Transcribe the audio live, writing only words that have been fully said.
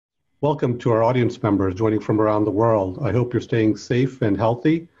Welcome to our audience members joining from around the world. I hope you're staying safe and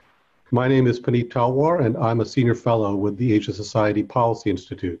healthy. My name is Puneet Talwar, and I'm a senior fellow with the Asia Society Policy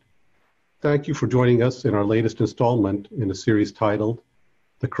Institute. Thank you for joining us in our latest installment in a series titled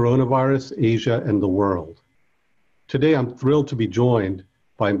The Coronavirus, Asia, and the World. Today, I'm thrilled to be joined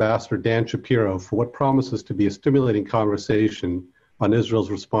by Ambassador Dan Shapiro for what promises to be a stimulating conversation on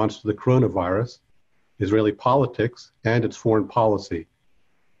Israel's response to the coronavirus, Israeli politics, and its foreign policy.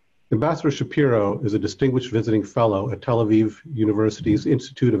 Ambassador Shapiro is a distinguished visiting fellow at Tel Aviv University's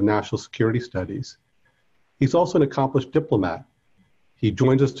Institute of National Security Studies. He's also an accomplished diplomat. He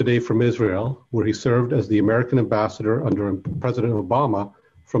joins us today from Israel, where he served as the American ambassador under President Obama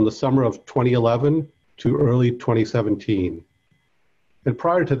from the summer of 2011 to early 2017. And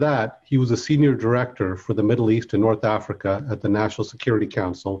prior to that, he was a senior director for the Middle East and North Africa at the National Security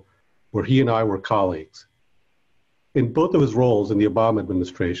Council, where he and I were colleagues. In both of his roles in the Obama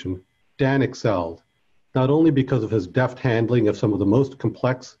administration, Dan excelled, not only because of his deft handling of some of the most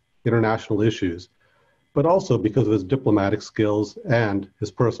complex international issues, but also because of his diplomatic skills and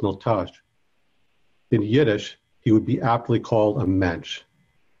his personal touch. In Yiddish, he would be aptly called a mensch.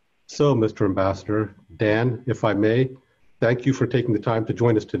 So, Mr. Ambassador, Dan, if I may, thank you for taking the time to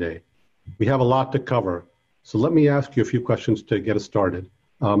join us today. We have a lot to cover, so let me ask you a few questions to get us started.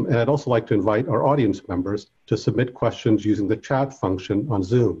 And I'd also like to invite our audience members to submit questions using the chat function on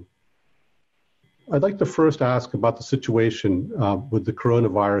Zoom. I'd like to first ask about the situation with the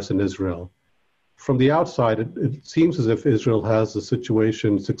coronavirus in Israel. From the outside, it seems as if Israel has the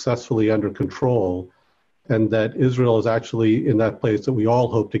situation successfully under control, and that Israel is actually in that place that we all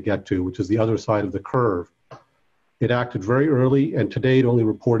hope to get to, which is the other side of the curve. It acted very early, and today it only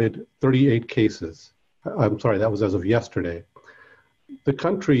reported 38 cases. I'm sorry, that was as of yesterday. The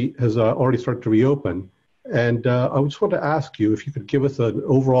country has already started to reopen, and I just want to ask you if you could give us an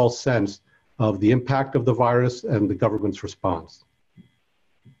overall sense of the impact of the virus and the government's response.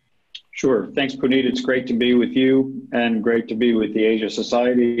 Sure. Thanks, Puneet. It's great to be with you and great to be with the Asia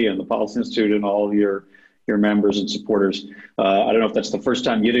Society and the Policy Institute and all of your members and supporters. I don't know if that's the first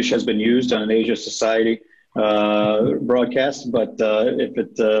time Yiddish has been used on an Asia Society broadcast, but if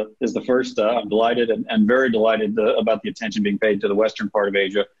it is the first, I'm delighted and very delighted about the attention being paid to the western part of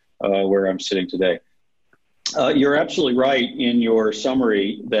Asia, where I'm sitting today. You're absolutely right in your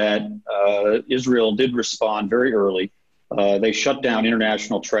summary that Israel did respond very early. They shut down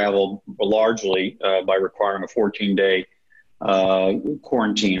international travel largely by requiring a 14-day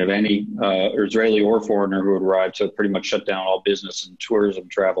quarantine of any Israeli or foreigner who had arrived, so pretty much shut down all business and tourism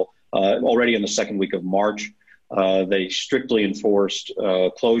travel. Already in the second week of March, they strictly enforced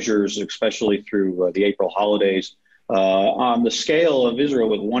closures, especially through the April holidays. On the scale of Israel,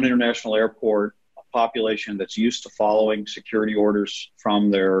 with one international airport, a population that's used to following security orders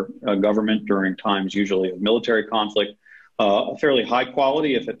from their government during times usually of military conflict, a fairly high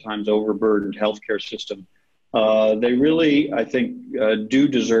quality, if at times overburdened, healthcare system. They really, I think, do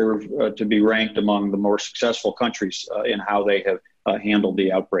deserve to be ranked among the more successful countries in how they have handled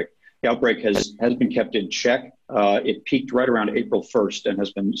the outbreak. The outbreak has been kept in check. It peaked right around April 1st and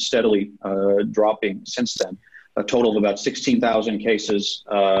has been steadily dropping since then. A total of about 16,000 cases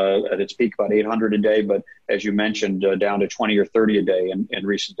at its peak, about 800 a day, but as you mentioned, down to 20 or 30 a day in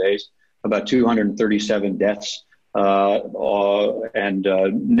recent days, about 237 deaths. And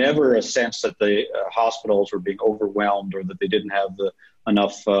never a sense that the hospitals were being overwhelmed or that they didn't have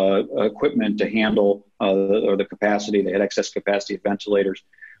enough equipment to handle or the capacity. They had excess capacity of ventilators.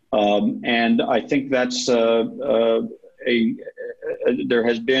 And I think that's there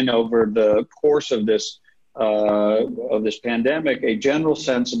has been over the course of this pandemic a general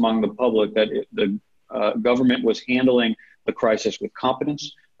sense among the public that the government was handling the crisis with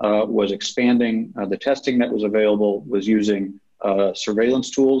competence, was expanding the testing that was available, was using surveillance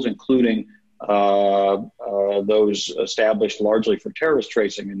tools, including those established largely for terrorist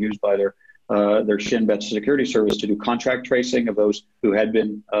tracing and used by their Shin Bet security service to do contract tracing of those who had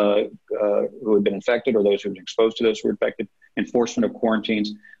been infected or those who had been exposed to those who were infected, enforcement of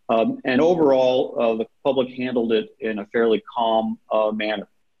quarantines. And overall, the public handled it in a fairly calm manner.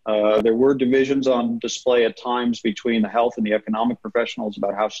 There were divisions on display at times between the health and the economic professionals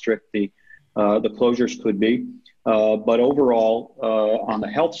about how strict the closures could be. But overall, on the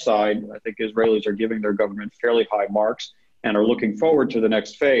health side, I think Israelis are giving their government fairly high marks and are looking forward to the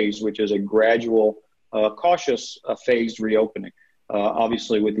next phase, which is a gradual, cautious, phased reopening.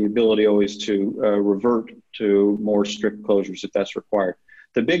 Obviously, with the ability always to revert to more strict closures if that's required.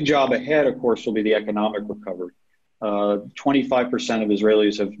 The big job ahead, of course, will be the economic recovery. 25% of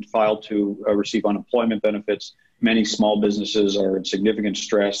Israelis have filed to receive unemployment benefits. Many small businesses are in significant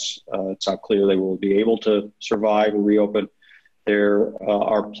stress. It's not clear they will be able to survive or reopen. There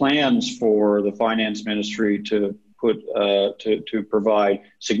are plans for the finance ministry to provide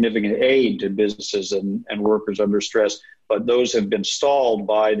significant aid to businesses and workers under stress, but those have been stalled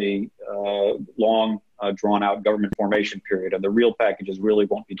by the long drawn-out government formation period, and the real packages really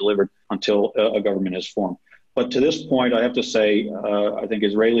won't be delivered until a government is formed. But to this point, I have to say, I think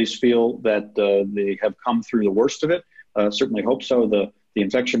Israelis feel that they have come through the worst of it. Certainly hope so. The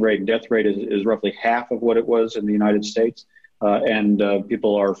infection rate and death rate is roughly half of what it was in the United States, and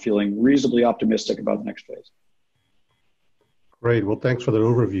people are feeling reasonably optimistic about the next phase. Great. Well, thanks for the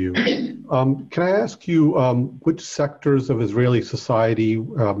overview. Can I ask you which sectors of Israeli society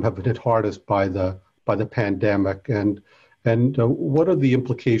have been hit hardest by the pandemic, and what are the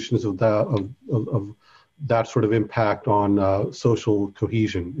implications of that sort of impact on social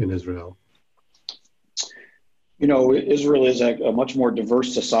cohesion in Israel? You know, Israel is a much more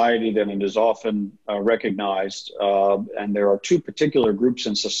diverse society than it is often recognized. And there are two particular groups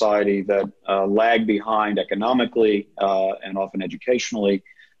in society that lag behind economically and often educationally,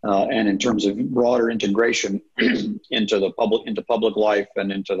 and in terms of broader integration into public life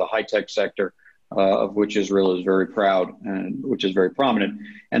and into the high-tech sector, of which Israel is very proud and which is very prominent.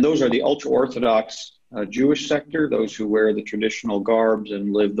 And those are the ultra-Orthodox Jewish sector, those who wear the traditional garbs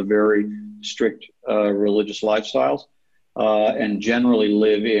and live the very strict religious lifestyles, and generally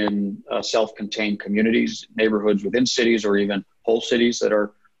live in self-contained communities, neighborhoods within cities, or even whole cities that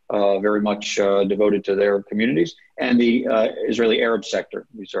are very much devoted to their communities, and the Israeli Arab sector.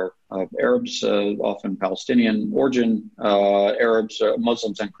 These are Arabs, often Palestinian origin, Arabs,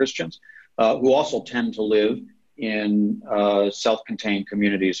 Muslims, and Christians, who also tend to live in self-contained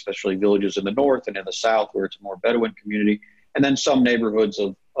communities, especially villages in the north and in the south, where it's a more Bedouin community, and then some neighborhoods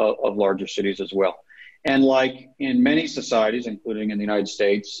of larger cities as well. And like in many societies, including in the United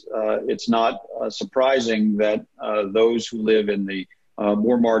States, it's not surprising that those who live in the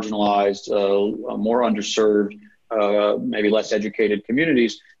more marginalized, more underserved, maybe less educated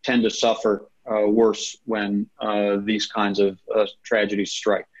communities tend to suffer worse when these kinds of tragedies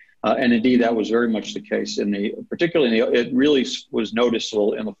strike. And indeed, that was very much the case it really was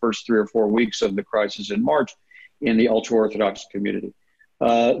noticeable in the first 3 or 4 weeks of the crisis in March in the ultra-Orthodox community.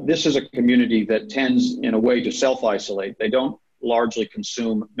 This is a community that tends, in a way, to self-isolate. They don't largely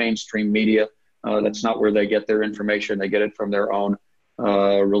consume mainstream media. That's not where they get their information. They get it from their own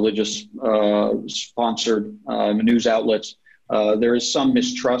religious sponsored news outlets. There is some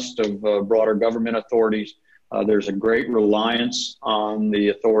mistrust of broader government authorities. There's a great reliance on the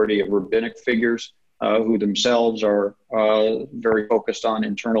authority of rabbinic figures who themselves are very focused on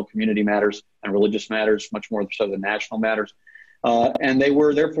internal community matters and religious matters, much more so than national matters. And they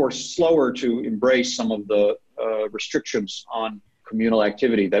were therefore slower to embrace some of the restrictions on communal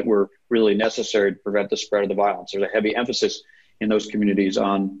activity that were really necessary to prevent the spread of the violence. There's a heavy emphasis in those communities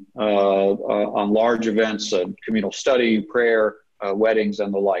on large events, communal study, prayer, weddings,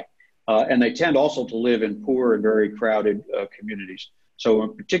 and the like. And they tend also to live in poor and very crowded communities. So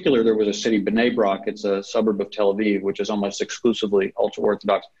in particular, there was a city, Bnei Brak, it's a suburb of Tel Aviv, which is almost exclusively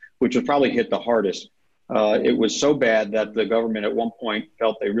ultra-Orthodox, which was probably hit the hardest. It was so bad that the government at one point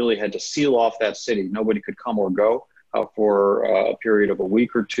felt they really had to seal off that city. Nobody could come or go for a period of a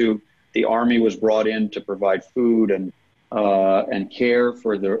week or two. The army was brought in to provide food and care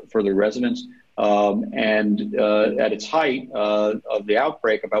for the residents. And at its height of the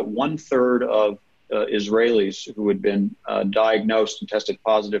outbreak, about 1/3 of Israelis who had been diagnosed and tested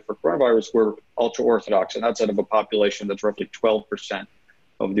positive for coronavirus were ultra-Orthodox, and that's out of a population that's roughly 12%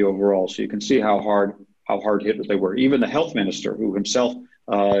 of the overall. So you can see how hard hit they were. Even the health minister, who himself,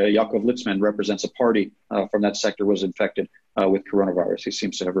 Yaakov Litzman, represents a party from that sector, was infected with coronavirus. He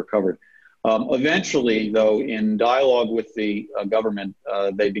seems to have recovered. Eventually, though, in dialogue with the government,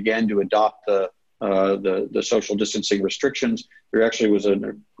 they began to adopt the social distancing restrictions. There actually was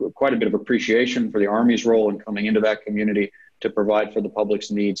quite a bit of appreciation for the Army's role in coming into that community to provide for the public's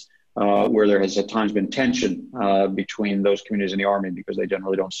needs, where there has at times been tension between those communities and the Army because they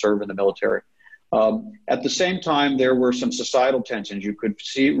generally don't serve in the military. At the same time, there were some societal tensions. You could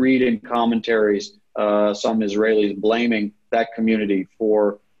read in commentaries some Israelis blaming that community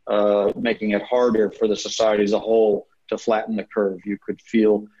for making it harder for the society as a whole to flatten the curve. You could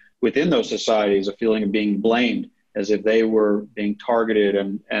feel within those societies a feeling of being blamed, as if they were being targeted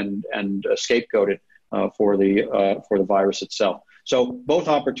and scapegoated for the virus itself. So both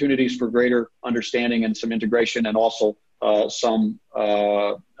opportunities for greater understanding and some integration, and also some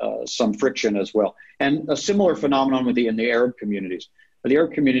friction as well. And a similar phenomenon in the Arab communities. the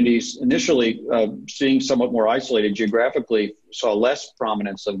Arab communities initially, seeing somewhat more isolated geographically, saw less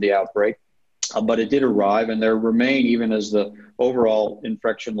prominence of the outbreak, but it did arrive, and there remain, even as the overall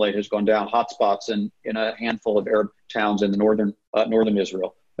infection rate has gone down, hotspots in a handful of Arab towns in the northern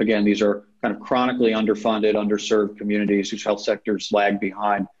Israel. Again, these are kind of chronically underfunded, underserved communities whose health sectors lag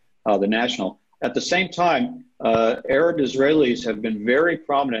behind the national. At the same time, Arab Israelis have been very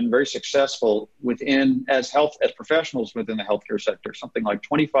prominent and very successful as professionals within the healthcare sector. Something like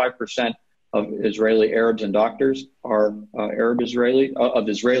 25% of Israeli Arabs and doctors are Israeli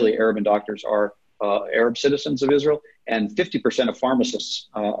Arab and doctors are Arab citizens of Israel, and 50% of pharmacists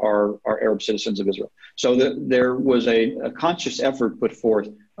are Arab citizens of Israel. So there was a conscious effort put forth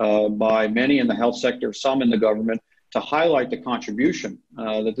by many in the health sector, some in the government, to highlight the contribution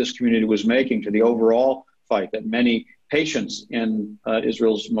that this community was making to the overall fight, that many patients in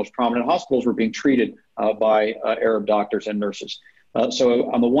Israel's most prominent hospitals were being treated by Arab doctors and nurses. So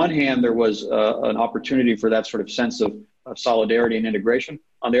on the one hand, there was an opportunity for that sort of sense of solidarity and integration.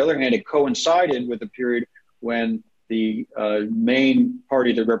 On the other hand, it coincided with a period when the main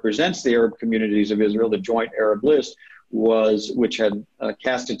party that represents the Arab communities of Israel, the Joint Arab List, which had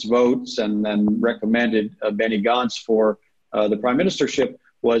cast its votes and then recommended Benny Gantz for the prime ministership,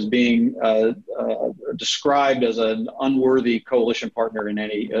 was being described as an unworthy coalition partner in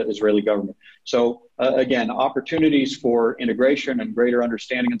any Israeli government. So again, opportunities for integration and greater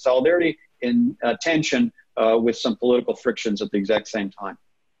understanding and solidarity in tension with some political frictions at the exact same time.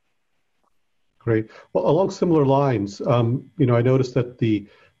 Great. Well, along similar lines, I noticed that the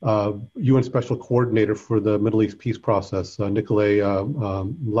UN Special Coordinator for the Middle East Peace Process, Nikolay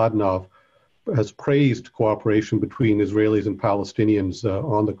Mladenov, has praised cooperation between Israelis and Palestinians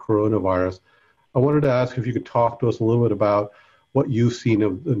on the coronavirus. I wanted to ask if you could talk to us a little bit about what you've seen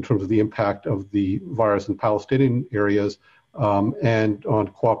in terms of the impact of the virus in Palestinian areas and on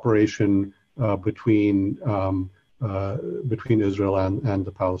cooperation between Israel and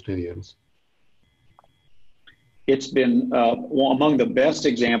the Palestinians. It's been among the best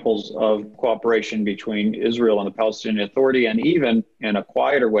examples of cooperation between Israel and the Palestinian Authority, and even in a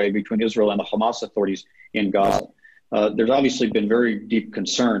quieter way between Israel and the Hamas authorities in Gaza. There's obviously been very deep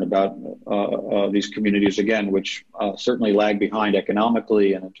concern about these communities, again, which certainly lag behind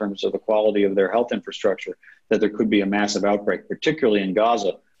economically and in terms of the quality of their health infrastructure, that there could be a massive outbreak, particularly in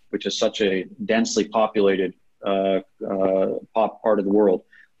Gaza, which is such a densely populated part of the world.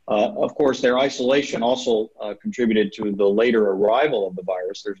 Of course, their isolation also contributed to the later arrival of the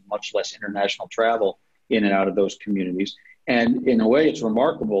virus. There's much less international travel in and out of those communities. And in a way, it's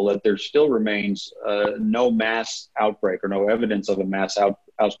remarkable that there still remains no mass outbreak or no evidence of a mass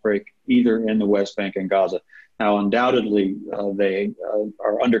outbreak either in the West Bank and Gaza. Now, undoubtedly, they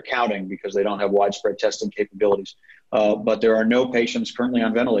are undercounting because they don't have widespread testing capabilities. But there are no patients currently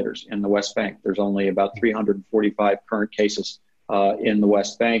on ventilators in the West Bank. There's only about 345 current cases in the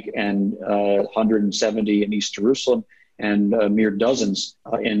West Bank, and 170 in East Jerusalem, and mere dozens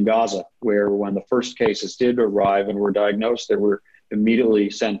in Gaza, where when the first cases did arrive and were diagnosed, they were immediately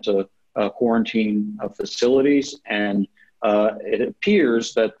sent to quarantine facilities, and it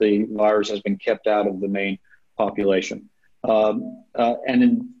appears that the virus has been kept out of the main population.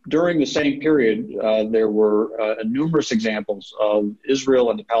 During the same period, there were numerous examples of Israel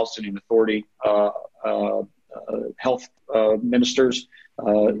and the Palestinian Authority health ministers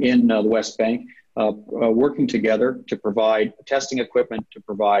in the West Bank working together to provide testing equipment, to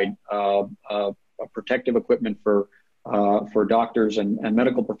provide protective equipment for doctors and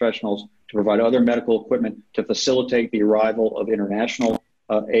medical professionals, to provide other medical equipment to facilitate the arrival of international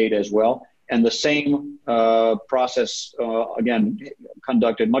aid as well. And the same process, again,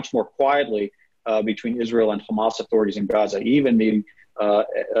 conducted much more quietly between Israel and Hamas authorities in Gaza. Even the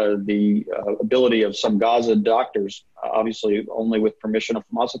ability of some Gaza doctors, obviously only with permission of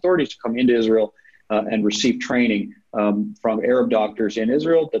Hamas authorities, to come into Israel and receive training from Arab doctors in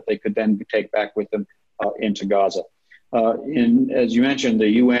Israel that they could then take back with them into Gaza. As you mentioned, the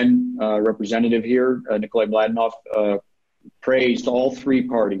UN representative here, Nikolay Mladenov, praised all three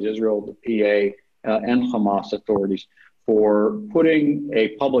parties, Israel, the PA, and Hamas authorities, for putting a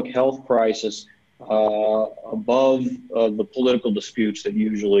public health crisis above the political disputes that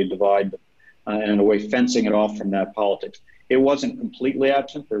usually divide them, and in a way fencing it off from that politics. It wasn't completely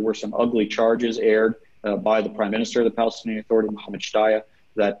absent. There were some ugly charges aired by the Prime Minister of the Palestinian Authority, Mohammed Shtaya,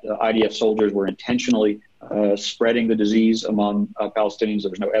 that IDF soldiers were intentionally spreading the disease among Palestinians.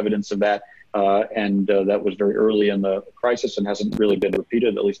 There was no evidence of that, and that was very early in the crisis and hasn't really been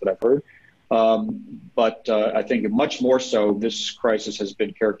repeated, at least that I've heard. But I think much more so, this crisis has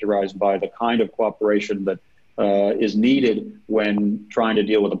been characterized by the kind of cooperation that is needed when trying to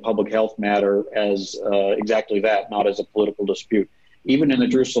deal with a public health matter as exactly that, not as a political dispute. Even in the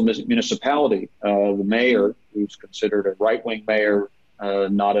Jerusalem municipality, the mayor, who's considered a right-wing mayor,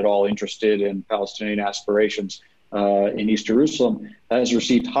 not at all interested in Palestinian aspirations in East Jerusalem, has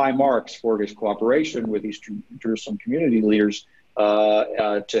received high marks for his cooperation with East Jerusalem community leaders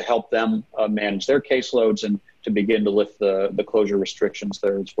to help them manage their caseloads and to begin to lift the closure restrictions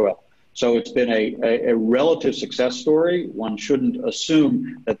there as well. So it's been a relative success story. One shouldn't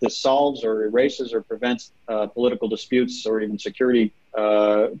assume that this solves or erases or prevents political disputes or even security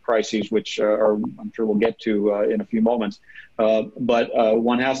crises, which I'm sure we'll get to in a few moments. But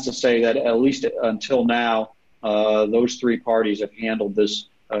one has to say that at least until now, those three parties have handled this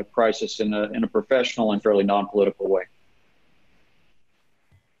crisis in a professional and fairly non-political way.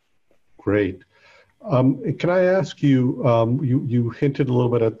 Great. Can I ask you, you hinted a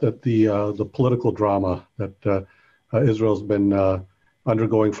little bit at the political drama that Israel's been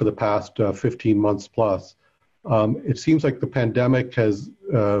undergoing for the past 15 months plus. It seems like the pandemic has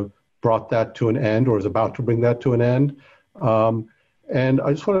brought that to an end, or is about to bring that to an end. And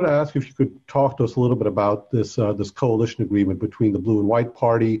I just wanted to ask if you could talk to us a little bit about this coalition agreement between the Blue and White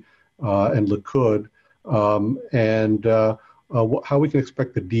Party and Likud, and how we can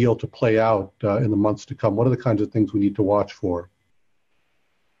expect the deal to play out in the months to come. What are the kinds of things we need to watch for?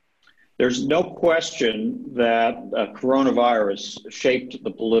 There's no question that coronavirus shaped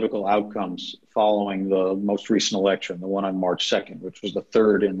the political outcomes following the most recent election, the one on March 2nd, which was the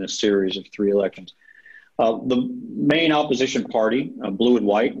third in this series of three elections. The main opposition party, Blue and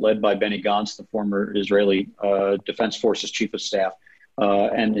White, led by Benny Gantz, the former Israeli Defense Forces Chief of Staff,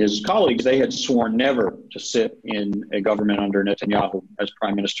 and his colleagues, they had sworn never to sit in a government under Netanyahu as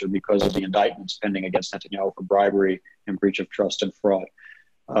prime minister because of the indictments pending against Netanyahu for bribery and breach of trust and fraud.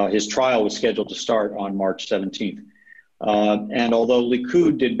 His trial was scheduled to start on March 17th. And although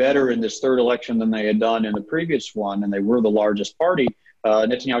Likud did better in this third election than they had done in the previous one, and they were the largest party,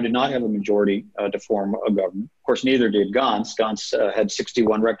 Netanyahu did not have a majority to form a government. Of course, neither did Gantz. Gantz had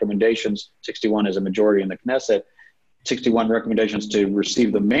 61 recommendations, 61 as a majority in the Knesset, 61 recommendations to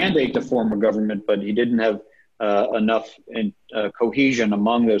receive the mandate to form a government, but he didn't have enough cohesion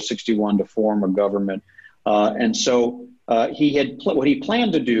among those 61 to form a government. And so what he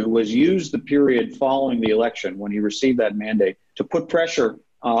planned to do was use the period following the election, when he received that mandate, to put pressure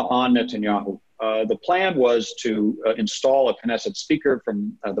on Netanyahu. The plan was to install a Knesset speaker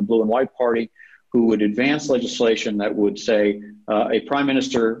from the Blue and White Party who would advance legislation that would say a prime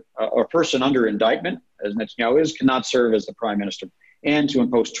minister or person under indictment, as Netanyahu is, cannot serve as the prime minister, and to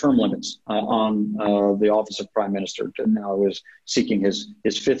impose term limits on the office of prime minister. Now is seeking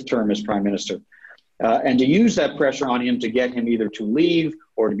his fifth term as prime minister. And to use that pressure on him to get him either to leave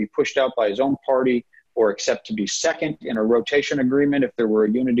or to be pushed out by his own party or accept to be second in a rotation agreement if there were a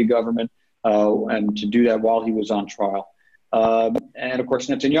unity government, and to do that while he was on trial. And of course,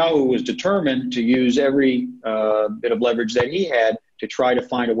 Netanyahu was determined to use every bit of leverage that he had to try to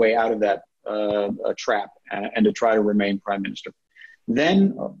find a way out of that trap and to try to remain prime minister.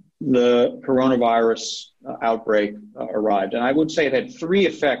 Then the coronavirus outbreak arrived. And I would say it had three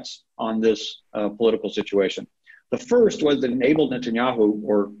effects on this political situation. The first was that it enabled Netanyahu,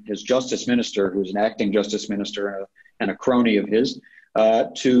 or his justice minister, who's an acting justice minister and a crony of his,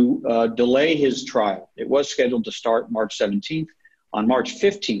 to delay his trial. It was scheduled to start March 17th. On March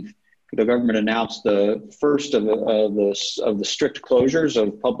 15th, the government announced the first of the strict closures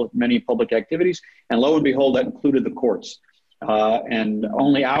of many public activities, and lo and behold, that included the courts. And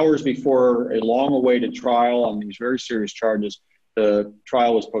only hours before a long-awaited trial on these very serious charges, the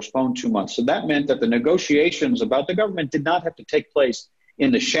trial was postponed 2 months. So that meant that the negotiations about the government did not have to take place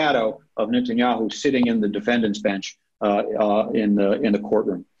in the shadow of Netanyahu sitting in the defendant's bench in the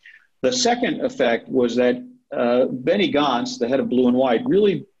courtroom. The second effect was that Benny Gantz, the head of Blue and White,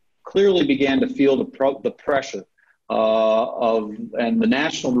 really clearly began to feel the pressure and the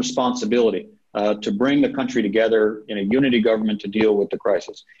national responsibility to bring the country together in a unity government to deal with the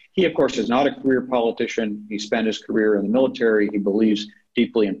crisis. He, of course, is not a career politician. He spent his career in the military. He believes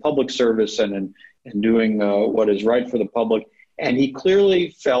deeply in public service and in doing what is right for the public. And he clearly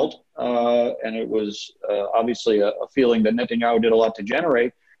felt, and it was obviously a feeling that Netanyahu did a lot to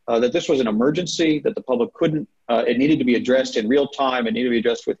generate, that this was an emergency, that the public couldn't, it needed to be addressed in real time, it needed to be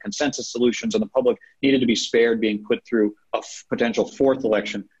addressed with consensus solutions, and the public needed to be spared being put through a potential fourth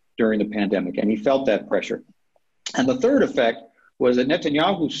election during the pandemic. And he felt that pressure. And the third effect was that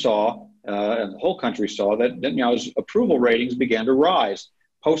Netanyahu saw, and the whole country saw, that Netanyahu's approval ratings began to rise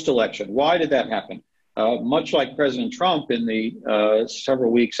post-election. Why did that happen? much like President Trump in the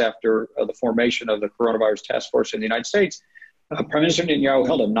several weeks after the formation of the coronavirus task force in the United States, Prime Minister Netanyahu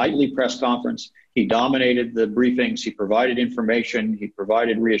held a nightly press conference. He dominated the briefings. He provided information. He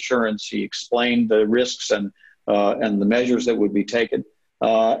provided reassurance. He explained the risks and the measures that would be taken.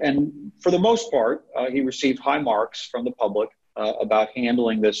 And for the most part, he received high marks from the public about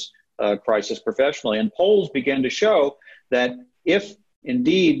handling this crisis professionally. And polls began to show that if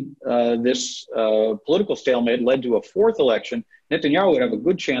indeed this political stalemate led to a fourth election, Netanyahu would have a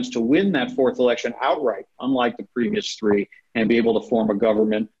good chance to win that fourth election outright, unlike the previous three, and be able to form a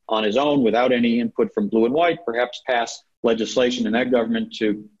government on his own without any input from blue and white, perhaps pass legislation in that government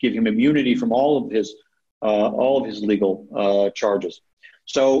to give him immunity from all of his legal charges.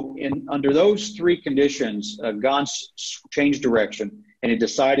 So under those three conditions, Gantz changed direction, and he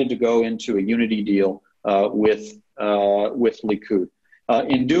decided to go into a unity deal with Likud.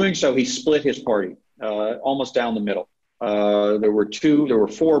 In doing so, he split his party almost down the middle. There were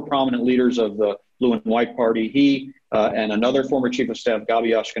four prominent leaders of the blue and white party. He and another former chief of staff,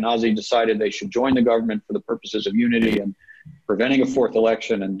 Gabi Ashkenazi, decided they should join the government for the purposes of unity and preventing a fourth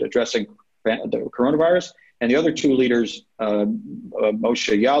election and addressing the coronavirus. And the other two leaders,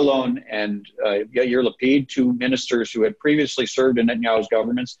 Moshe Yaalon and Yair Lapid, two ministers who had previously served in Netanyahu's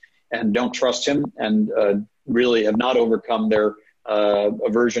governments and don't trust him and really have not overcome their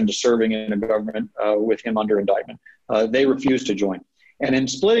aversion to serving in a government with him under indictment. They refused to join. And in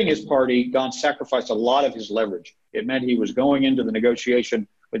splitting his party, Gantz sacrificed a lot of his leverage. It meant he was going into the negotiation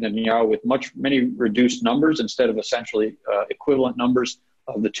with Netanyahu with many reduced numbers instead of essentially equivalent numbers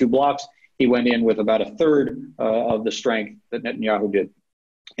of the two blocs. He went in with about a third of the strength that Netanyahu did.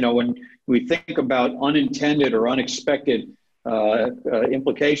 You know, when we think about unintended or unexpected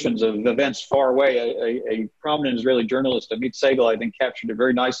implications of events far away, a prominent Israeli journalist, Amit Segal, I think captured it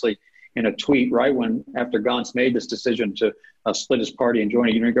very nicely in a tweet right after Gantz made this decision to split his party and join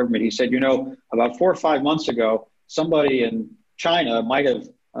a unity government. He said, you know, about 4 or 5 months ago, somebody in China might have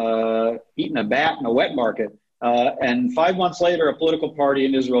eaten a bat in a wet market. And 5 months later, a political party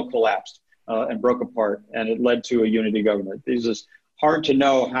in Israel collapsed and broke apart, and it led to a unity government. It is hard to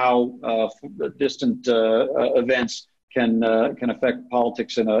know how distant events can affect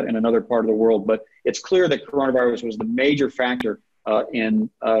politics in another part of the world, but it's clear that coronavirus was the major factor in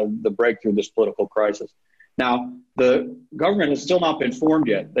the breakthrough of this political crisis. Now, the government has still not been formed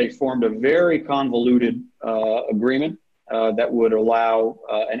yet. They formed a very convoluted agreement that would allow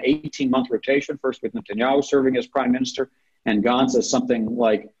an 18-month rotation, first with Netanyahu serving as prime minister, and Gantz as something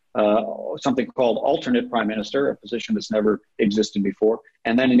called alternate prime minister, a position that's never existed before,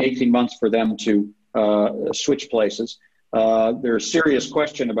 and then in 18 months for them to switch places. There's a serious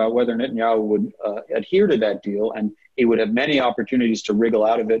question about whether Netanyahu would adhere to that deal, and he would have many opportunities to wriggle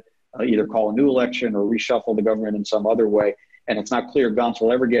out of it, either call a new election or reshuffle the government in some other way. And it's not clear Gantz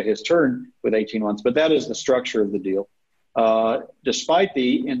will ever get his turn with 18 months, but that is the structure of the deal. Despite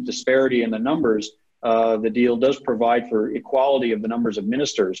the disparity in the numbers, the deal does provide for equality of the numbers of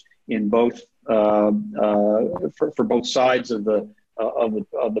ministers in both for both sides of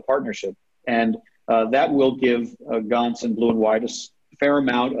the partnership, and that will give Gantz and Blue and White a fair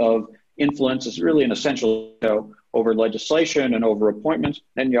amount of influence. It's really an essential veto over legislation and over appointments.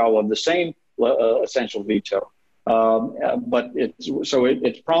 Netanyahu will have the same essential veto. But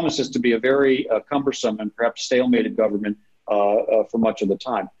it promises to be a very cumbersome and perhaps stalemated government for much of the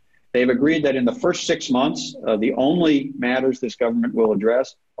time. They've agreed that in the first 6 months, the only matters this government will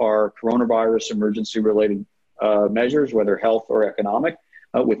address are coronavirus emergency-related measures, whether health or economic,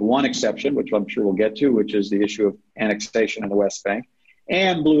 with one exception, which I'm sure we'll get to, which is the issue of annexation in the West Bank.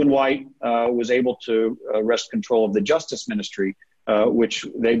 And Blue and White was able to wrest control of the Justice Ministry, which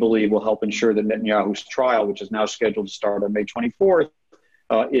they believe will help ensure that Netanyahu's trial, which is now scheduled to start on May 24th,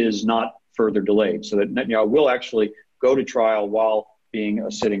 is not further delayed, so that Netanyahu will actually go to trial while being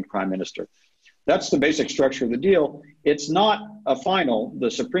a sitting prime minister. That's the basic structure of the deal. It's not a final. The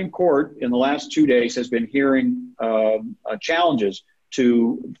Supreme Court in the last 2 days has been hearing challenges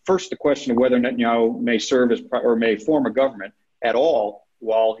to, first, the question of whether Netanyahu may serve as or may form a government at all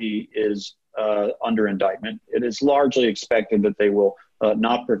while he is under indictment. It is largely expected that they will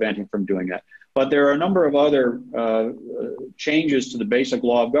not prevent him from doing that. But there are a number of other changes to the basic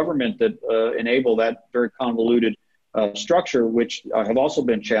law of government that enable that very convoluted structure, which have also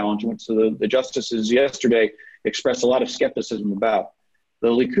been challenged. So the justices yesterday expressed a lot of skepticism about. The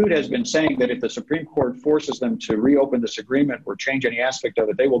Likud has been saying that if the Supreme Court forces them to reopen this agreement or change any aspect of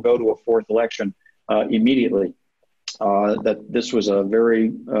it, they will go to a fourth election immediately. That this was a very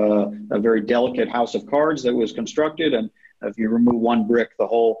delicate house of cards that was constructed, and if you remove one brick, the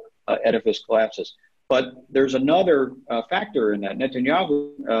whole edifice collapses. But there's another factor in that. Netanyahu,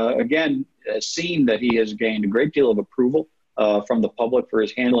 again, has seen that he has gained a great deal of approval from the public for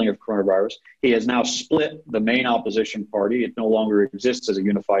his handling of coronavirus. He has now split the main opposition party. It no longer exists as a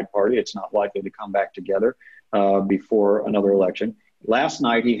unified party. It's not likely to come back together before another election. Last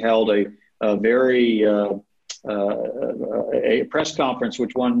night, he held a very a press conference,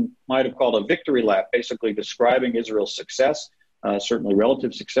 which one might have called a victory lap, basically describing Israel's success, certainly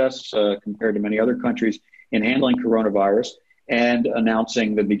relative success compared to many other countries in handling coronavirus, and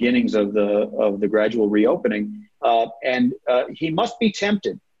announcing the beginnings of the gradual reopening. And he must be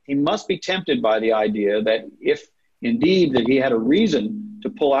tempted. He must be tempted by the idea that if indeed that he had a reason to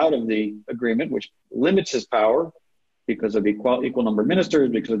pull out of the agreement, which limits his power because of equal number of ministers,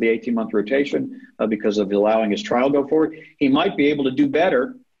 because of the 18-month rotation, because of allowing his trial go forward, he might be able to do better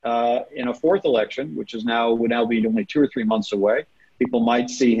in a fourth election, which would now be only 2 or 3 months away. People might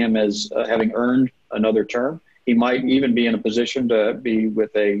see him as having earned another term. He might even be in a position to be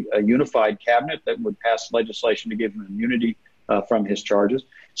with a unified cabinet that would pass legislation to give him immunity from his charges.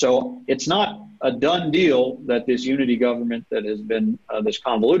 So it's not a done deal that this unity government that has been, this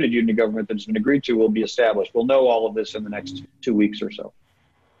convoluted unity government that has been agreed to will be established. We'll know all of this in the next 2 weeks or so.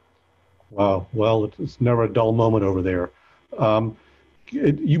 Wow. Well, it's never a dull moment over there.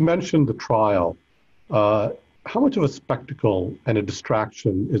 You mentioned the trial. How much of a spectacle and a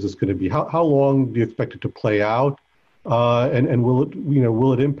distraction is this going to be? How long do you expect it to play out? And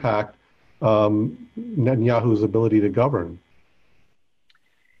will it impact Netanyahu's ability to govern?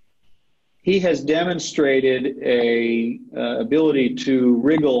 He has demonstrated a ability to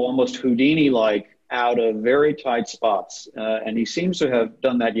wriggle almost Houdini-like out of very tight spots, and he seems to have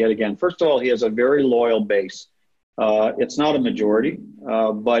done that yet again. First of all, he has a very loyal base. It's not a majority,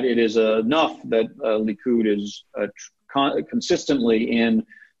 but it is enough that Likud is consistently in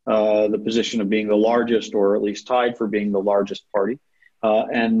the position of being the largest, or at least tied for being the largest party.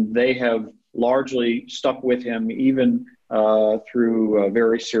 And they have largely stuck with him even through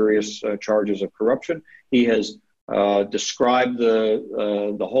very serious charges of corruption. He has described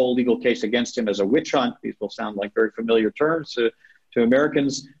the whole legal case against him as a witch hunt. These will sound like very familiar terms to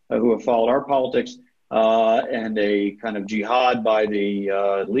Americans who have followed our politics. And a kind of jihad by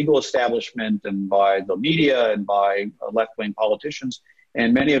the legal establishment and by the media and by left-wing politicians.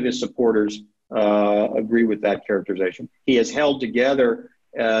 And many of his supporters agree with that characterization. He has held together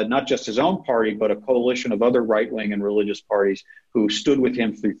not just his own party, but a coalition of other right-wing and religious parties who stood with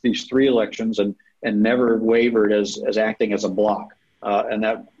him through these 3 elections and never wavered as acting as a bloc. And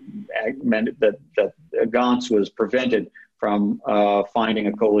that meant that Gantz was prevented from finding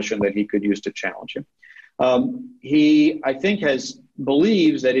a coalition that he could use to challenge him. He, I think,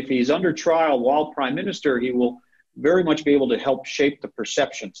 believes that if he's under trial while prime minister, he will very much be able to help shape the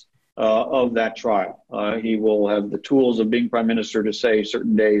perceptions of that trial. He will have the tools of being prime minister to say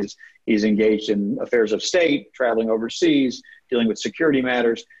certain days he's engaged in affairs of state, traveling overseas, dealing with security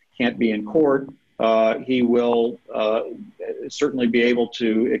matters, can't be in court. He will certainly be able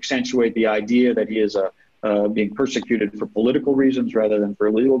to accentuate the idea that he is being persecuted for political reasons rather than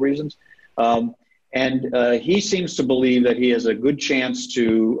for legal reasons. And he seems to believe that he has a good chance to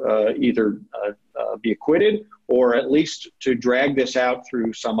either be acquitted or at least to drag this out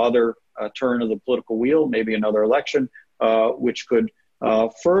through some other turn of the political wheel, maybe another election, which could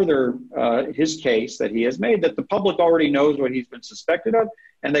further his case that he has made, that the public already knows what he's been suspected of,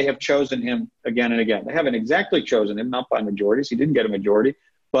 and they have chosen him again and again. They haven't exactly chosen him, not by majorities. He didn't get a majority,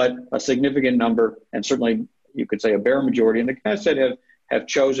 but a significant number, and certainly you could say a bare majority in the Knesset have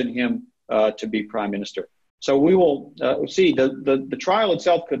chosen him to be prime minister. So we will see. The trial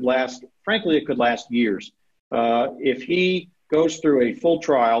itself could last, frankly, it could last years. If he goes through a full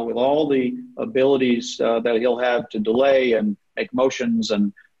trial with all the abilities that he'll have to delay and make motions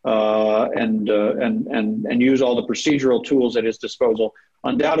and use all the procedural tools at his disposal,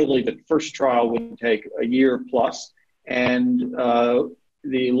 undoubtedly the first trial would take a year plus. And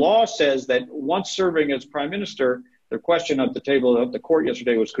the law says that once serving as prime minister, the question at the table of the court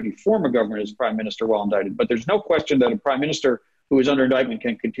yesterday was, could he form a government as prime minister while indicted? But there's no question that a prime minister who is under indictment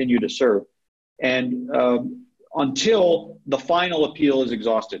can continue to serve. And until the final appeal is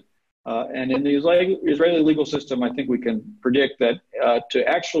exhausted. And in the Israeli legal system, I think we can predict that to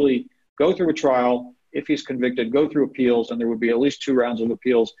actually go through a trial, if he's convicted, go through appeals, and there would be at least 2 rounds of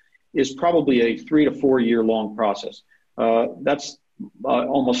appeals, is probably a 3 to 4 year long process. That's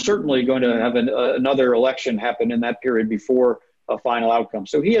almost certainly going to have another election happen in that period before a final outcome.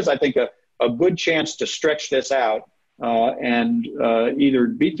 So he has, I think, a good chance to stretch this out and either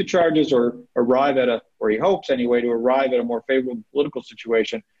beat the charges or arrive at or he hopes anyway, to arrive at a more favorable political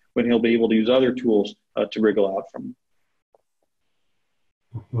situation when he'll be able to use other tools to wriggle out from.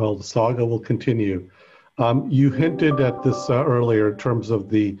 Well, the saga will continue. You hinted at this earlier in terms of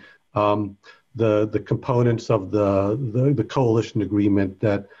the components of the coalition agreement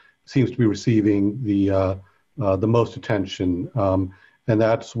that seems to be receiving the most attention, and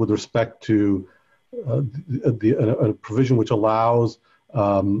that's with respect to a provision which allows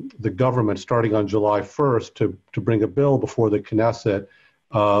the government, starting on July 1st, to bring a bill before the Knesset,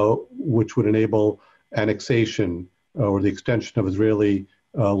 which would enable annexation or the extension of Israeli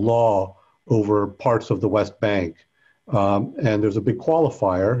law over parts of the West Bank. And there's a big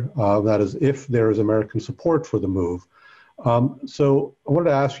qualifier, that is if there is American support for the move. So I wanted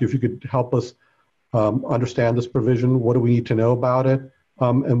to ask you if you could help us understand this provision. What do we need to know about it?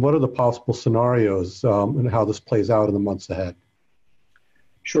 And what are the possible scenarios and how this plays out in the months ahead?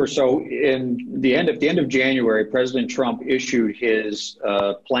 Sure. So at the end of January, President Trump issued his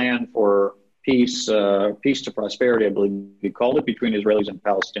plan for peace to prosperity, I believe he called it, between Israelis and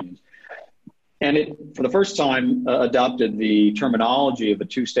Palestinians. And it, for the first time, adopted the terminology of a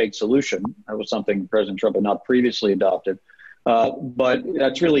two-state solution. That was something President Trump had not previously adopted. But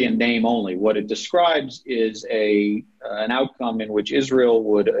that's really in name only. What it describes is an outcome in which Israel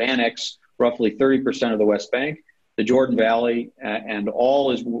would annex roughly 30% of the West Bank, the Jordan Valley, and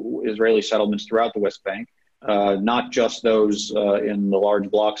all Israeli settlements throughout the West Bank, not just those in the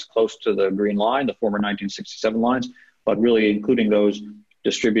large blocks close to the Green Line, the former 1967 lines, but really including those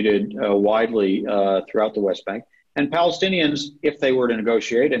distributed widely throughout the West Bank. And Palestinians, if they were to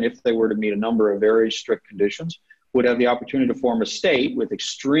negotiate and if they were to meet a number of very strict conditions, would have the opportunity to form a state with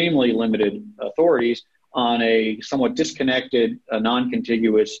extremely limited authorities on a somewhat disconnected,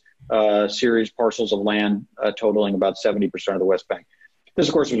 non-contiguous series parcels of land totaling about 70% of the West Bank. This,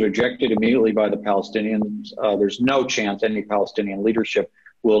 of course, was rejected immediately by the Palestinians. There's no chance any Palestinian leadership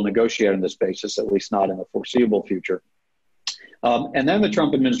will negotiate on this basis, at least not in the foreseeable future. And then the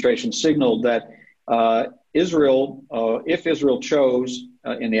Trump administration signaled that Israel, if Israel chose,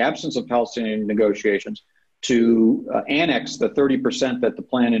 in the absence of Palestinian negotiations, to annex the 30% that the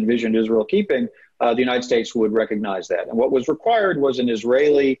plan envisioned Israel keeping, the United States would recognize that. And what was required was an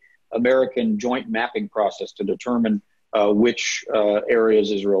Israeli-American joint mapping process to determine which areas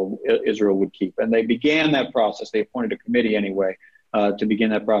Israel would keep. And they began that process. They appointed a committee anyway to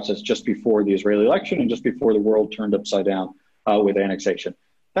begin that process just before the Israeli election and just before the world turned upside down with annexation.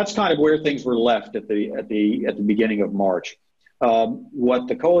 That's kind of where things were left at the beginning of March. What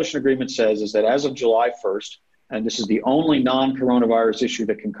the coalition agreement says is that as of July 1st, and this is the only non-coronavirus issue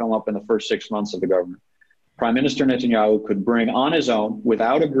that can come up in the first 6 months of the government, Prime Minister Netanyahu could bring on his own,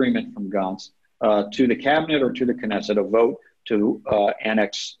 without agreement from Gantz, to the cabinet or to the Knesset a vote to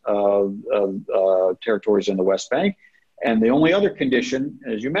annex territories in the West Bank. And the only other condition,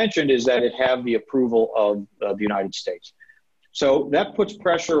 as you mentioned, is that it have the approval of the United States. So that puts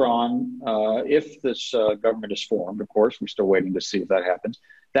pressure on, if this government is formed, of course, we're still waiting to see if that happens,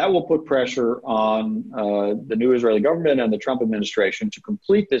 that will put pressure on the new Israeli government and the Trump administration to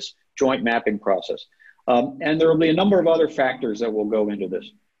complete this joint mapping process. And there will be a number of other factors that will go into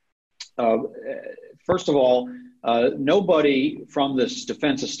this. First of all, nobody from this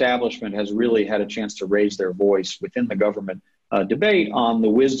defense establishment has really had a chance to raise their voice within the government debate on the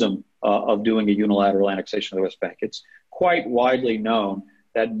wisdom of doing a unilateral annexation of the West Bank. It's quite widely known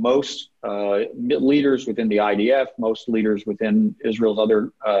that most leaders within the IDF, most leaders within Israel's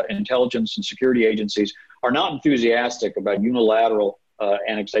other intelligence and security agencies are not enthusiastic about unilateral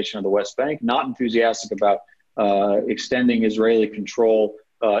annexation of the West Bank, not enthusiastic about extending Israeli control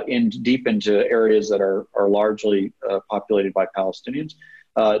deep into areas that are largely populated by Palestinians,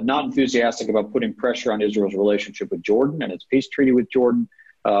 not enthusiastic about putting pressure on Israel's relationship with Jordan and its peace treaty with Jordan,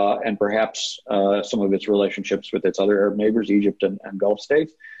 and perhaps some of its relationships with its other Arab neighbors, Egypt and Gulf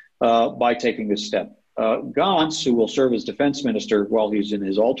states, by taking this step. Gantz, who will serve as defense minister while he's in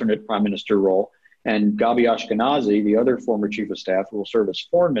his alternate prime minister role, and Gabi Ashkenazi, the other former chief of staff, who will serve as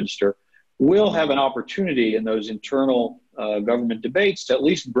foreign minister, will have an opportunity in those internal government debates to at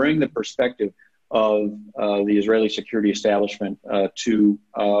least bring the perspective of the Israeli security establishment to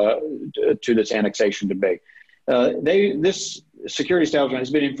this annexation debate. This security establishment has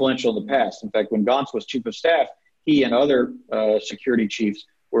been influential in the past. In fact, when Gantz was chief of staff, he and other security chiefs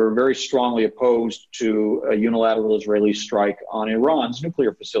were very strongly opposed to a unilateral Israeli strike on Iran's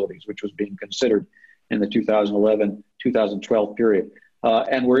nuclear facilities, which was being considered in the 2011-2012 period.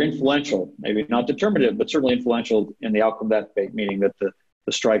 And were influential, maybe not determinative, but certainly influential in the outcome of that debate, meaning that the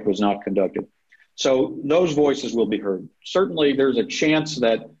strike was not conducted. So those voices will be heard. Certainly there's a chance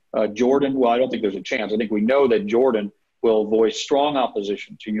that Jordan, well, I don't think there's a chance. I think we know that Jordan will voice strong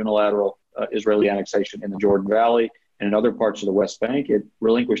opposition to unilateral Israeli annexation in the Jordan Valley and in other parts of the West Bank. It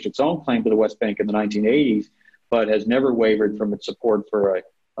relinquished its own claim to the West Bank in the 1980s, but has never wavered from its support for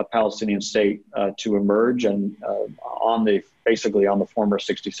a Palestinian state to emerge, and basically on the former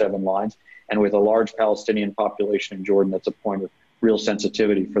 67 lines, and with a large Palestinian population in Jordan. That's a point of real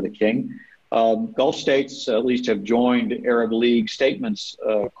sensitivity for the king. Gulf states at least have joined Arab League statements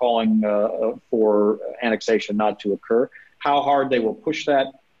calling for annexation not to occur. How hard they will push that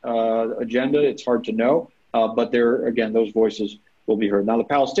agenda, it's hard to know, but there, again, those voices will be heard. Now, the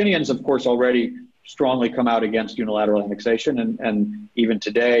Palestinians, of course, already strongly come out against unilateral annexation, and even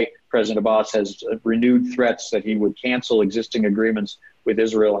today, President Abbas has renewed threats that he would cancel existing agreements with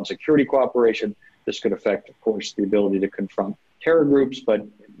Israel on security cooperation. This could affect, of course, the ability to confront terror groups, but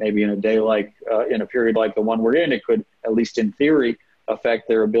maybe in a period like the one we're in, it could, at least in theory, affect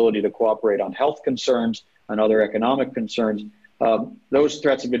their ability to cooperate on health concerns and other economic concerns. Those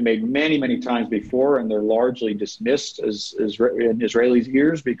threats have been made many, many times before, and they're largely dismissed in Israelis'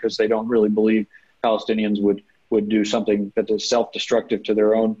 ears because they don't really believe Palestinians would do something that is self-destructive to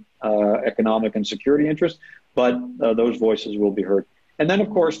their own economic and security interests. But those voices will be heard. And then,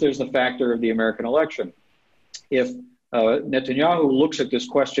 of course, there's the factor of the American election. If Netanyahu looks at this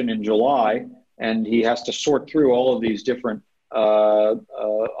question in July and he has to sort through all of these different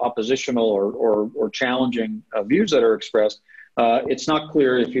oppositional or challenging views that are expressed, it's not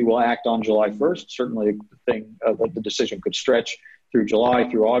clear if he will act on July 1st. Certainly, the decision could stretch through July,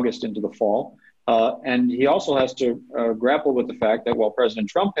 through August, into the fall. And he also has to grapple with the fact that while President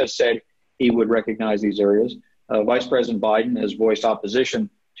Trump has said he would recognize these areas, Vice President Biden has voiced opposition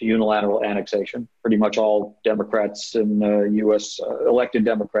to unilateral annexation. Pretty much all Democrats in U.S. Elected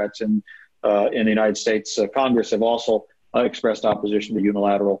Democrats in the United States Congress have also expressed opposition to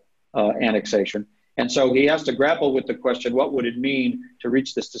unilateral annexation. And so he has to grapple with the question, what would it mean to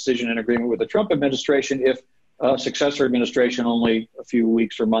reach this decision in agreement with the Trump administration if a successor administration only a few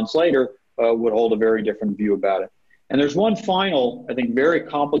weeks or months later would hold a very different view about it. And there's one final, I think, very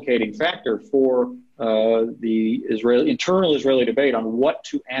complicating factor for the internal Israeli debate on what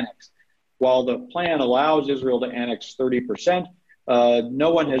to annex. While the plan allows Israel to annex 30%,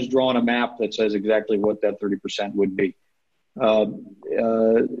 no one has drawn a map that says exactly what that 30% would be.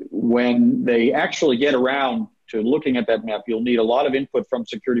 When they actually get around to looking at that map, you'll need a lot of input from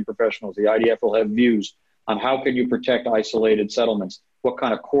security professionals. The IDF will have views on how can you protect isolated settlements? What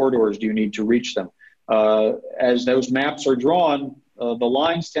kind of corridors do you need to reach them? As those maps are drawn, the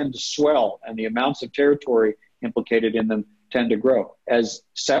lines tend to swell and the amounts of territory implicated in them tend to grow. As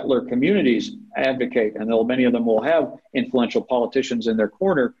settler communities advocate, and many of them will have influential politicians in their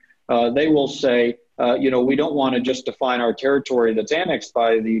corner, they will say, we don't want to just define our territory that's annexed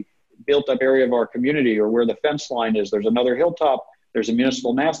by the built-up area of our community or where the fence line is. There's another hilltop. There's a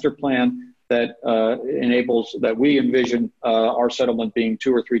municipal master plan that enables that we envision our settlement being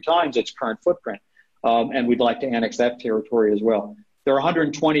 2 or 3 times its current footprint. And we'd like to annex that territory as well. There are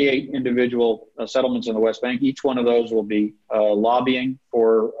 128 individual settlements in the West Bank. Each one of those will be lobbying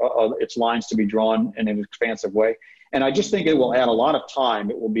for its lines to be drawn in an expansive way. And I just think it will add a lot of time.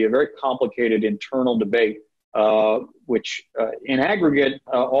 It will be a very complicated internal debate, which in aggregate,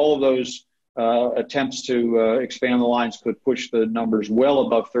 all of those attempts to expand the lines could push the numbers well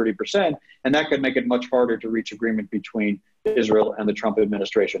above 30%, and that could make it much harder to reach agreement between Israel and the Trump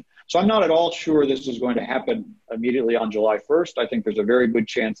administration. So I'm not at all sure this is going to happen immediately on July 1st. I think there's a very good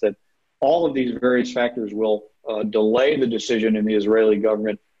chance that all of these various factors will delay the decision in the Israeli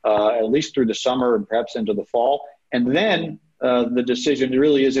government at least through the summer and perhaps into the fall. And then the decision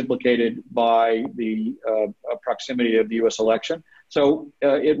really is implicated by the proximity of the U.S. election. So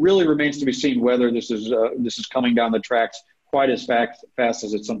it really remains to be seen whether this is coming down the tracks quite as fast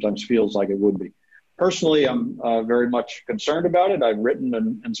as it sometimes feels like it would be. Personally, I'm very much concerned about it. I've written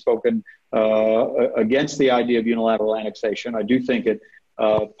and spoken against the idea of unilateral annexation. I do think it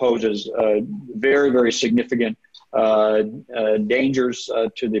poses very, very significant dangers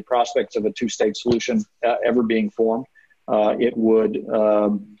to the prospects of a 2-state solution ever being formed. It would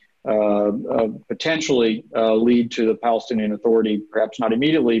potentially lead to the Palestinian Authority, perhaps not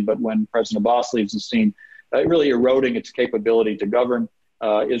immediately, but when President Abbas leaves the scene, really eroding its capability to govern.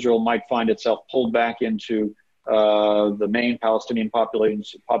 Israel might find itself pulled back into the main Palestinian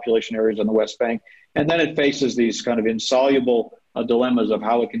population areas on the West Bank. And then it faces these kind of insoluble dilemmas of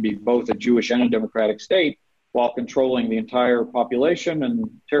how it can be both a Jewish and a democratic state while controlling the entire population and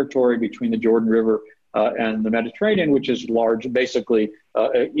territory between the Jordan River and the Mediterranean, which is large, basically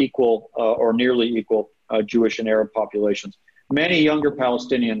equal or nearly equal Jewish and Arab populations. Many younger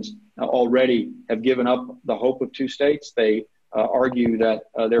Palestinians already have given up the hope of two states. They argue that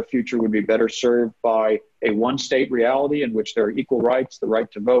their future would be better served by a one-state reality in which there are equal rights, the right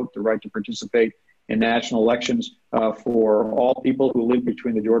to vote, the right to participate in national elections for all people who live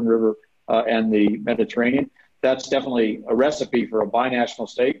between the Jordan River and the Mediterranean. That's definitely a recipe for a binational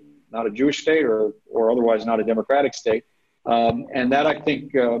state, not a Jewish state or otherwise not a democratic state. And that, I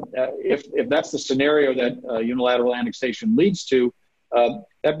think, if that's the scenario that unilateral annexation leads to,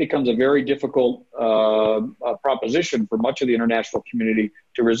 that becomes a very difficult proposition for much of the international community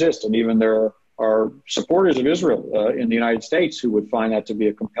to resist. And even there are supporters of Israel in the United States who would find that to be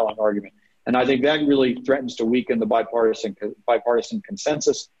a compelling argument. And I think that really threatens to weaken the bipartisan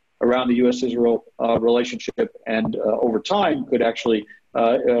consensus around the U.S.-Israel relationship, and over time could actually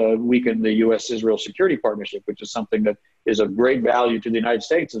weaken the U.S.-Israel security partnership, which is something that is of great value to the United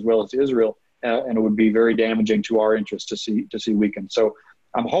States as well as to Israel, and it would be very damaging to our interests to see weakened. So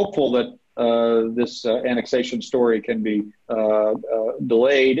I'm hopeful that this annexation story can be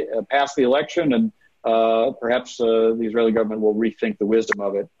delayed past the election, and perhaps the Israeli government will rethink the wisdom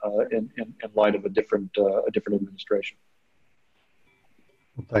of it in light of a different administration.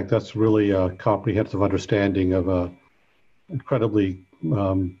 I think that's really a comprehensive understanding of a incredibly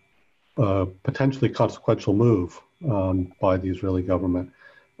potentially consequential move by the Israeli government.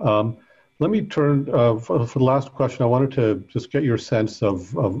 Let me turn, for the last question, I wanted to just get your sense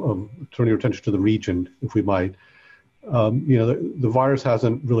of turning your attention to the region, if we might. The virus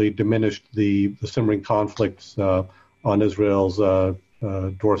hasn't really diminished the simmering conflicts on Israel's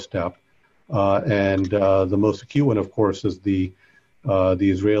doorstep. And the most acute one, of course, is the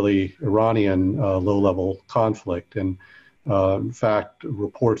Israeli-Iranian low-level conflict. And in fact,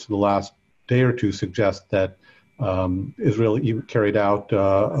 reports in the last day or two suggest that Israel even carried out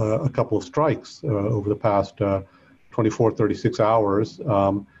a couple of strikes over the past 24, 36 hours,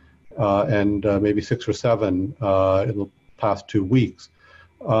 and maybe 6 or 7 in the past 2 weeks.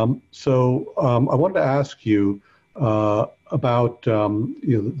 So I wanted to ask you about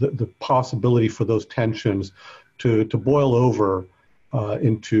the possibility for those tensions to boil over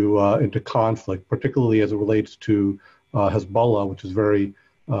into conflict, particularly as it relates to Hezbollah, which is very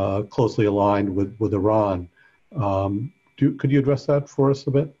closely aligned with Iran. Could you address that for us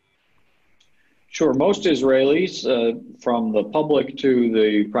a bit? Sure. Most Israelis, from the public to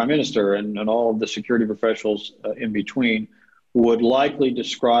the prime minister and all of the security professionals in between, would likely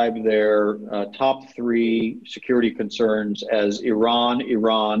describe their top 3 security concerns as Iran,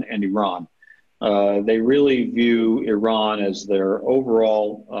 Iran, and Iran. They really view Iran as their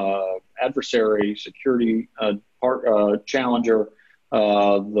overall adversary, security challenger,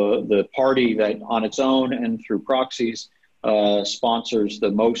 the party that on its own and through proxies sponsors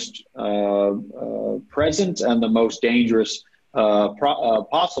the most present and the most dangerous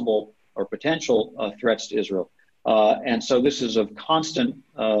possible or potential threats to Israel. And so this is of constant,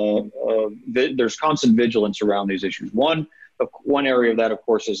 there's constant vigilance around these issues. One area of that, of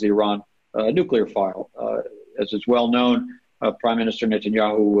course, is the Iran nuclear file. As is well known, Prime Minister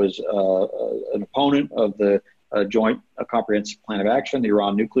Netanyahu was an opponent of the Joint Comprehensive Plan of Action, the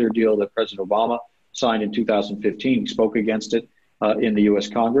Iran nuclear deal that President Obama signed in 2015. He spoke against it in the U.S.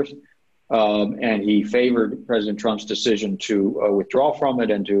 Congress, and he favored President Trump's decision to withdraw from it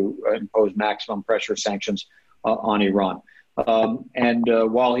and to impose maximum pressure sanctions on Iran. And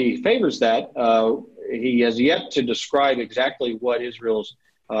while he favors that, he has yet to describe exactly what Israel's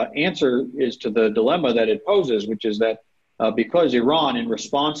answer is to the dilemma that it poses, which is that because Iran, in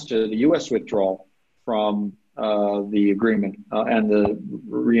response to the U.S. withdrawal from the agreement and the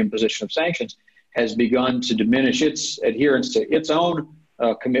reimposition of sanctions, has begun to diminish its adherence to its own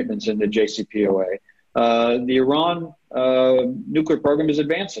commitments in the JCPOA. The Iran nuclear program is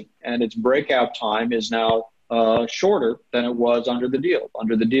advancing, and its breakout time is now shorter than it was under the deal.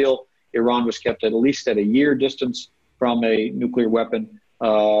 Under the deal, Iran was kept at least at a year distance from a nuclear weapon.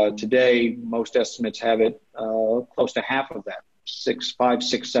 Today, most estimates have it close to half of that, 5,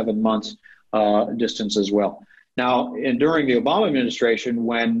 6, 7 months distance as well. Now, during the Obama administration,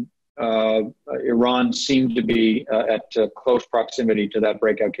 when Iran seemed to be at close proximity to that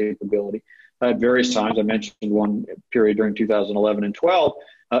breakout capability, at various times, I mentioned one period during 2011 and 12,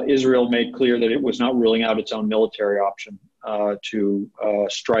 Israel made clear that it was not ruling out its own military option to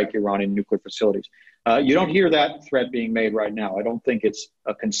strike Iranian nuclear facilities. You don't hear that threat being made right now. I don't think it's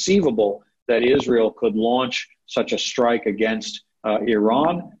conceivable that Israel could launch such a strike against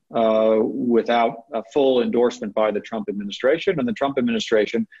Iran without a full endorsement by the Trump administration. And the Trump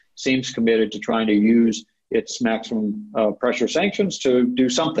administration seems committed to trying to use its maximum pressure sanctions to do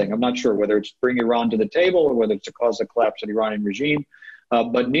something. I'm not sure whether it's bring Iran to the table or whether it's to cause the collapse of the Iranian regime.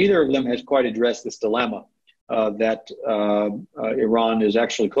 but neither of them has quite addressed this dilemma that Iran is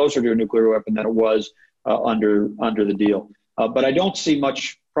actually closer to a nuclear weapon than it was under the deal. But I don't see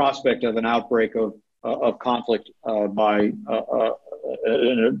much prospect of an outbreak of conflict by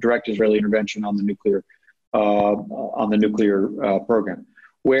a direct Israeli intervention on the nuclear program.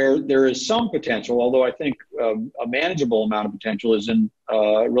 Where there is some potential, although I think a manageable amount of potential, is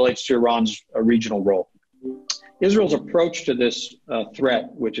relates to Iran's regional role. Israel's approach to this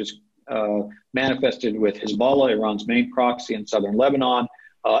threat, which is manifested with Hezbollah, Iran's main proxy in southern Lebanon,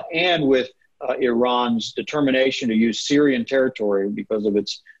 and with Iran's determination to use Syrian territory because of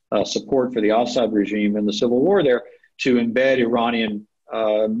its support for the Assad regime and the civil war there, to embed Iranian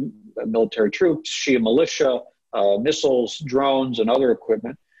military troops, Shia militia, missiles, drones, and other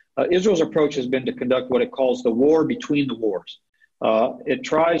equipment. Israel's approach has been to conduct what it calls the war between the wars. It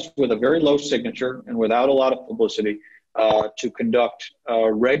tries with a very low signature and without a lot of publicity to conduct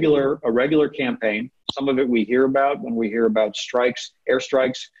a regular campaign. Some of it we hear about when we hear about strikes,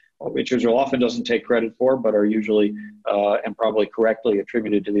 airstrikes, which Israel often doesn't take credit for, but are usually and probably correctly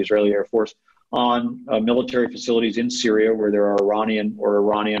attributed to the Israeli Air Force on military facilities in Syria where there are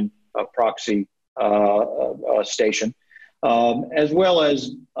Iranian proxy station, as well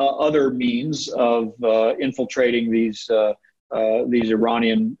as other means of infiltrating these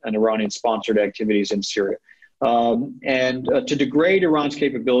Iranian and Iranian-sponsored activities in Syria, and to degrade Iran's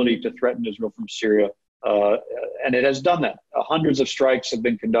capability to threaten Israel from Syria. And it has done that. Hundreds of strikes have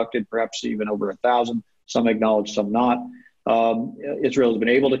been conducted, perhaps even over 1,000. Some acknowledged, some not. Israel has been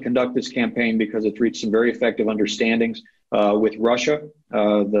able to conduct this campaign because it's reached some very effective understandings with Russia,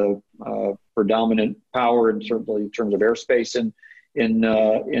 the predominant power, and certainly in terms of airspace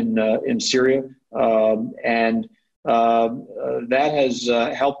in Syria, and that has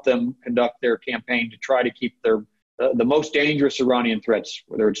helped them conduct their campaign to try to keep the most dangerous Iranian threats,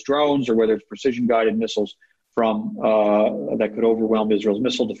 whether it's drones or whether it's precision-guided missiles from that could overwhelm Israel's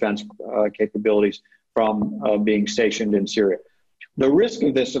missile defense capabilities, from being stationed in Syria. The risk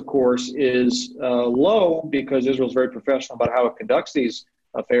of this, of course, is low because Israel is very professional about how it conducts these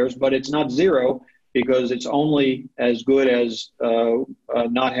affairs, but it's not zero because it's only as good as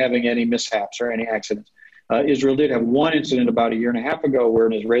not having any mishaps or any accidents. Israel did have one incident about a year and a half ago where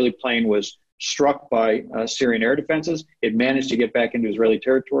an Israeli plane was struck by Syrian air defenses. It managed to get back into Israeli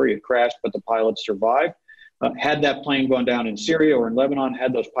territory. It crashed, but the pilot survived. Had that plane gone down in Syria or in Lebanon,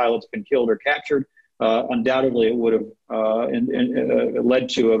 had those pilots been killed or captured, undoubtedly it would have led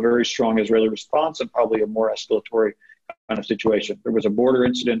to a very strong Israeli response and probably a more escalatory kind of situation. There was a border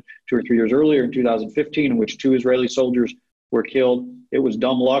incident 2 or 3 years earlier in 2015 in which 2 Israeli soldiers were killed. It was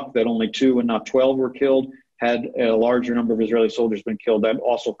dumb luck that only 2 and not 12 were killed. Had a larger number of Israeli soldiers been killed, that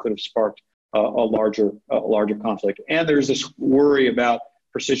also could have sparked a larger conflict. And there's this worry about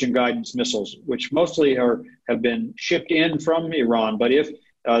precision guidance missiles, which mostly have been shipped in from Iran. But if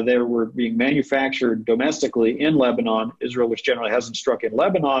they were being manufactured domestically in Lebanon, Israel, which generally hasn't struck in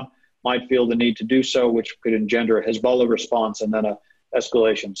Lebanon, might feel the need to do so, which could engender a Hezbollah response and then a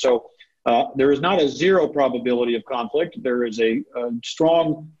escalation. So there is not a zero probability of conflict. There is a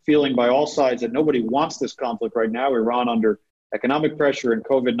strong feeling by all sides that nobody wants this conflict right now. Iran under economic pressure and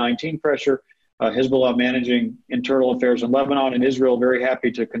COVID-19 pressure, Hezbollah managing internal affairs in Lebanon, and Israel very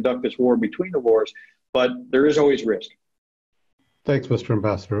happy to conduct this war between the wars. But there is always risk. Thanks, Mr.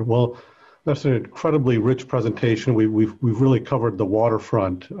 Ambassador. Well, that's an incredibly rich presentation. We've really covered the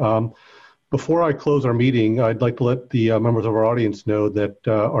waterfront. Before I close our meeting, I'd like to let the members of our audience know that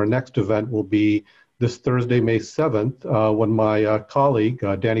our next event will be this Thursday, May 7th, when my colleague,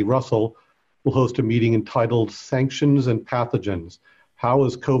 Danny Russell, will host a meeting entitled Sanctions and Pathogens: How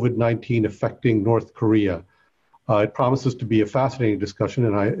is COVID-19 Affecting North Korea? It promises to be a fascinating discussion,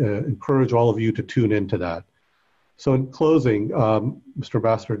 and I encourage all of you to tune into that. So in closing, Mr.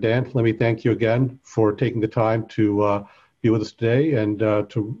 Ambassador Dan, let me thank you again for taking the time to be with us today and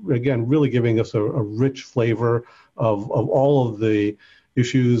to, again, really giving us a rich flavor of all of the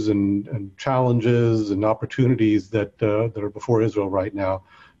issues and challenges and opportunities that are before Israel right now.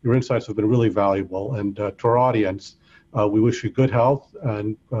 Your insights have been really valuable. And to our audience, we wish you good health,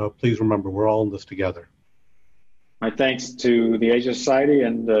 and please remember, we're all in this together. My thanks to the Asia Society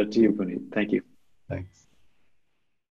and to you, Puneet. Thank you. Thanks.